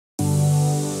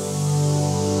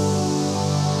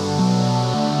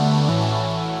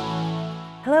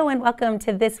Hello and welcome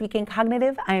to This Week in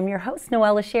Cognitive. I am your host,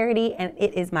 Noella Charity, and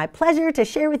it is my pleasure to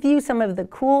share with you some of the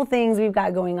cool things we've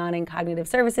got going on in cognitive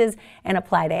services and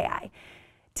applied AI.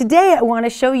 Today, I want to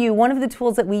show you one of the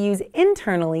tools that we use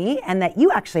internally and that you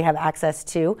actually have access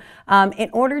to in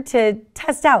order to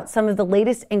test out some of the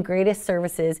latest and greatest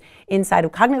services inside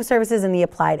of cognitive services and the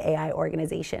applied AI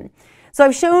organization. So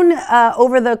I've shown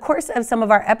over the course of some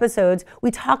of our episodes, we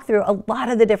talk through a lot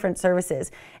of the different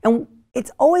services. And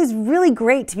it's always really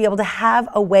great to be able to have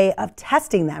a way of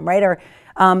testing them, right? Or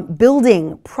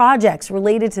building projects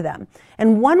related to them.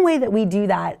 And one way that we do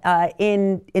that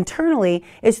internally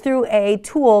is through a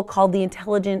tool called the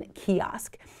Intelligent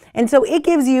Kiosk. And so it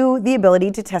gives you the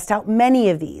ability to test out many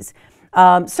of these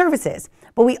services.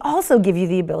 But we also give you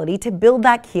the ability to build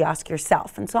that kiosk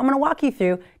yourself. And so I'm going to walk you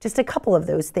through just a couple of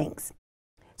those things.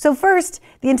 So first,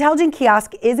 the Intelligent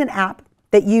Kiosk is an app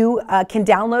that you can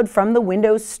download from the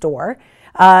Windows Store.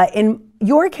 In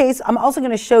your case, I'm also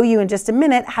going to show you in just a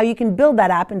minute how you can build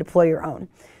that app and deploy your own.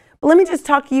 But let me just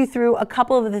talk you through a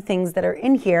couple of the things that are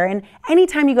in here. And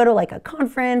anytime you go to like a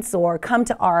conference or come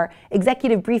to our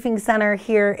executive briefing center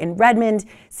here in Redmond,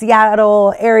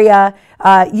 Seattle area,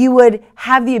 you would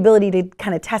have the ability to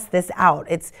kind of test this out.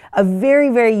 It's a very,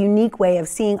 very unique way of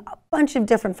seeing a bunch of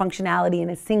different functionality in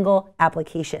a single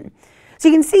application. So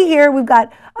you can see here we've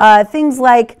got things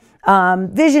like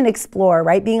Vision Explorer,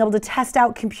 right? Being able to test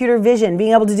out computer vision,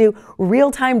 being able to do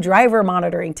real-time driver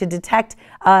monitoring to detect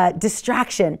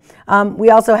distraction.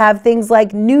 We also have things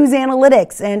like News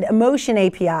Analytics and Emotion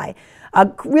API.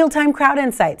 Real-time crowd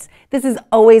insights. This is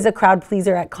always a crowd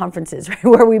pleaser at conferences, right?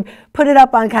 Where we put it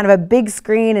up on kind of a big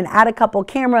screen and add a couple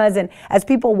cameras, and as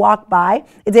people walk by,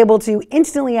 it's able to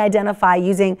instantly identify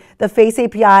using the Face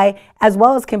API as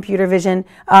well as computer vision,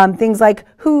 things like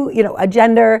a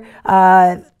gender,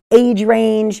 age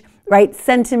range, right?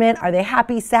 Sentiment, are they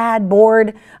happy, sad,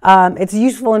 bored? It's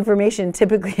useful information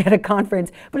typically at a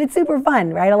conference, but it's super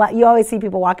fun, right? You always see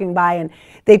people walking by and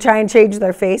they try and change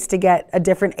their face to get a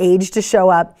different age to show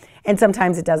up, and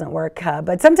sometimes it doesn't work,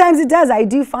 but sometimes it does. I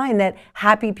do find that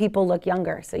happy people look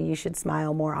younger, so you should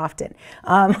smile more often.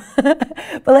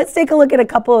 But let's take a look at a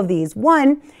couple of these.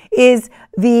 One is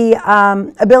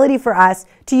the ability for us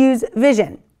to use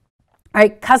vision. All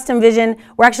right, custom vision,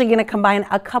 we're actually going to combine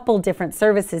a couple different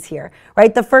services here,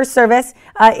 right? The first service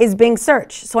is Bing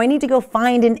Search. So I need to go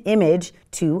find an image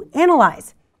to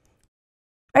analyze.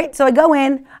 All right, so I go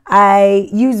in, I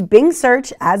use Bing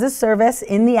Search as a service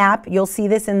in the app. You'll see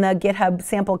this in the GitHub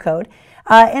sample code.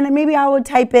 And maybe I would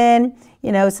type in,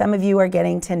 some of you are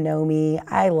getting to know me.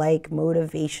 I like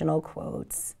motivational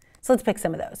quotes. So let's pick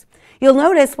some of those. You'll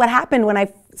notice what happened when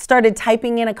I started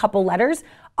typing in a couple letters.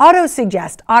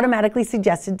 Auto-suggest automatically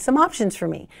suggested some options for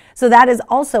me. So that is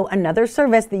also another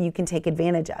service that you can take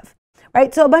advantage of,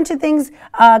 right? So a bunch of things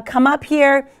come up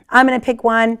here. I'm going to pick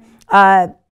one.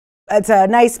 It's a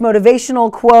nice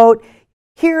motivational quote.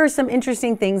 Here are some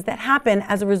interesting things that happen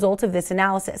as a result of this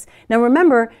analysis. Now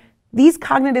remember, these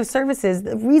cognitive services,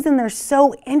 the reason they're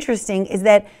so interesting is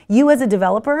that you as a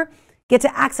developer get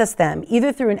to access them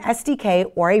either through an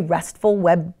SDK or a RESTful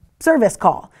web service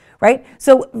call. Right?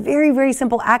 So very, very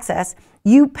simple access.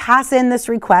 You pass in this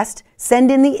request, send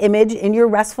in the image in your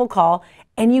RESTful call,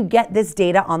 and you get this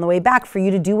data on the way back for you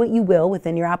to do what you will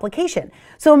within your application.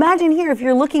 So imagine here, if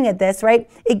you're looking at this, right,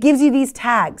 it gives you these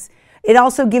tags. It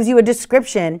also gives you a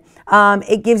description.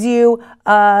 It gives you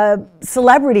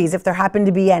celebrities, if there happen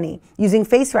to be any, using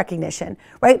face recognition,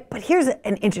 right? But here's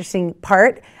an interesting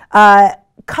part,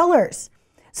 colors.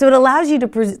 So it allows you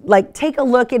to take a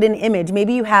look at an image.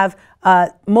 Maybe you have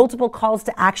multiple calls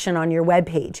to action on your web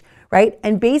page, right?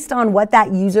 And based on what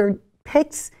that user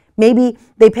picks, maybe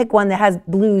they pick one that has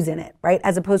blues in it, right?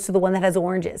 As opposed to the one that has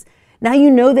oranges. Now you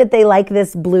know that they like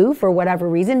this blue for whatever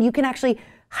reason. You can actually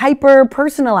hyper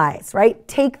personalize, right?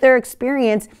 Take their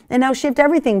experience and now shift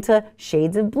everything to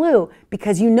shades of blue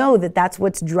because you know that that's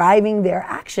what's driving their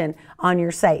action on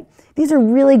your site. These are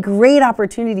really great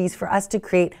opportunities for us to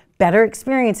create better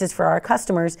experiences for our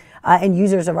customers and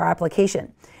users of our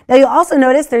application. Now you'll also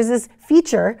notice there's this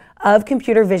feature of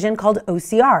computer vision called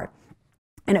OCR.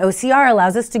 And OCR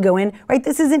allows us to go in, right?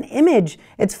 This is an image.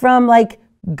 It's from like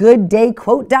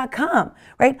gooddayquote.com,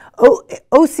 right?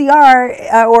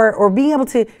 OCR or being able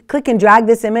to click and drag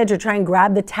this image or try and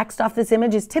grab the text off this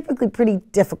image is typically pretty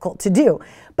difficult to do.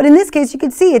 But in this case, you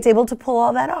can see it's able to pull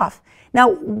all that off.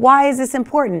 Now, why is this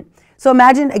important? So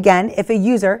imagine, again, if a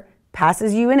user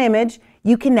passes you an image,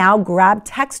 you can now grab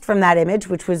text from that image,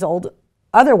 which was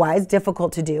otherwise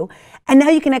difficult to do. And now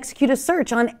you can execute a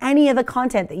search on any of the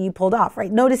content that you pulled off, right?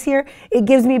 Notice here, it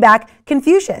gives me back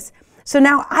Confucius. So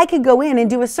now I could go in and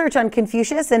do a search on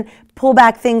Confucius and pull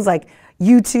back things like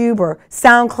YouTube or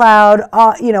SoundCloud,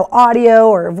 audio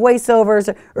or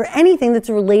voiceovers or anything that's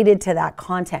related to that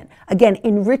content. Again,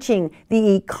 enriching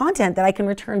the content that I can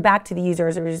return back to the user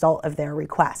as a result of their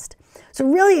request. So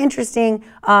really interesting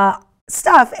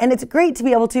stuff, and it's great to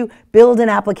be able to build an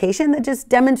application that just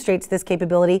demonstrates this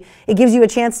capability. It gives you a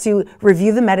chance to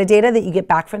review the metadata that you get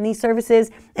back from these services,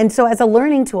 and so as a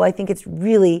learning tool, I think it's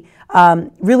really,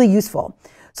 really useful.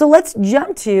 So let's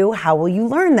jump to how will you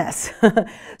learn this?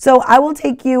 So I will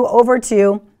take you over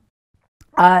to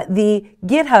the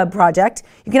GitHub project.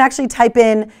 You can actually type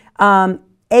in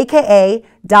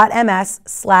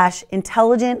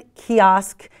aka.ms/intelligent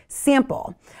kiosk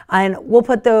sample. And we'll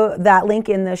put that link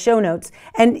in the show notes.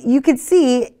 And you can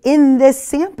see in this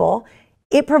sample,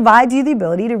 it provides you the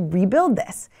ability to rebuild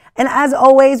this. And as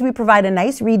always, we provide a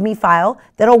nice README file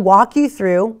that'll walk you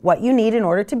through what you need in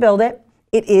order to build it.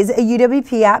 It is a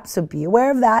UWP app, so be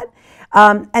aware of that.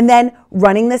 And then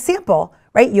running the sample,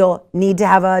 right? You'll need to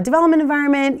have a development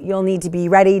environment. You'll need to be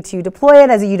ready to deploy it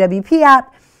as a UWP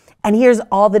app. And here's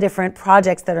all the different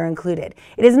projects that are included.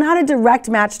 It is not a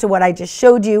direct match to what I just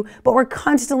showed you, but we're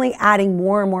constantly adding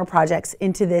more and more projects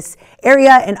into this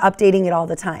area and updating it all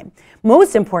the time.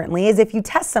 Most importantly is if you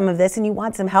test some of this and you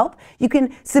want some help, you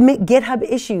can submit GitHub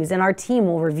issues and our team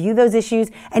will review those issues,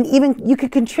 and even you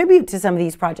could contribute to some of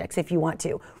these projects if you want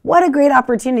to. What a great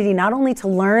opportunity not only to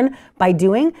learn by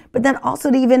doing, but then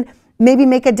also to even maybe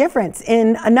make a difference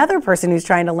in another person who's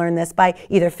trying to learn this by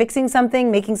either fixing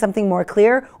something, making something more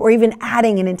clear, or even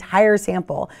adding an entire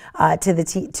sample to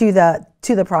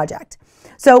the project.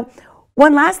 So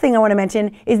one last thing I want to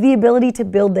mention is the ability to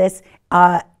build this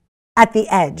at the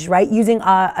edge, right? Using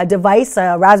a device,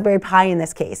 a Raspberry Pi in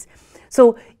this case.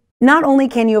 So not only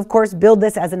can you, of course, build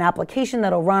this as an application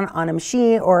that'll run on a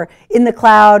machine or in the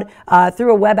cloud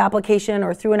through a web application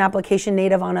or through an application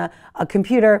native on a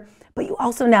computer, but you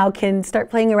also now can start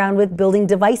playing around with building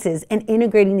devices and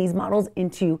integrating these models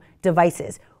into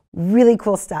devices. Really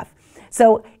cool stuff.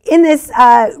 So in this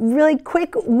really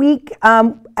quick week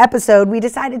episode, we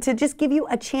decided to just give you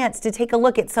a chance to take a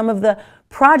look at some of the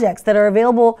projects that are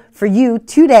available for you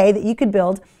today that you could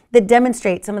build that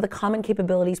demonstrate some of the common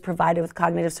capabilities provided with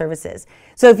cognitive services.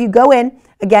 So if you go in,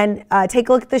 again, take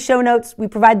a look at the show notes. We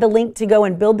provide the link to go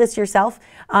and build this yourself,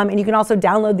 and you can also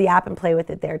download the app and play with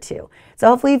it there too. So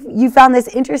hopefully you found this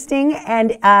interesting,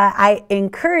 and I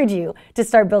encourage you to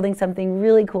start building something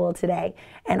really cool today.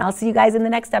 And I'll see you guys in the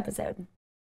next episode.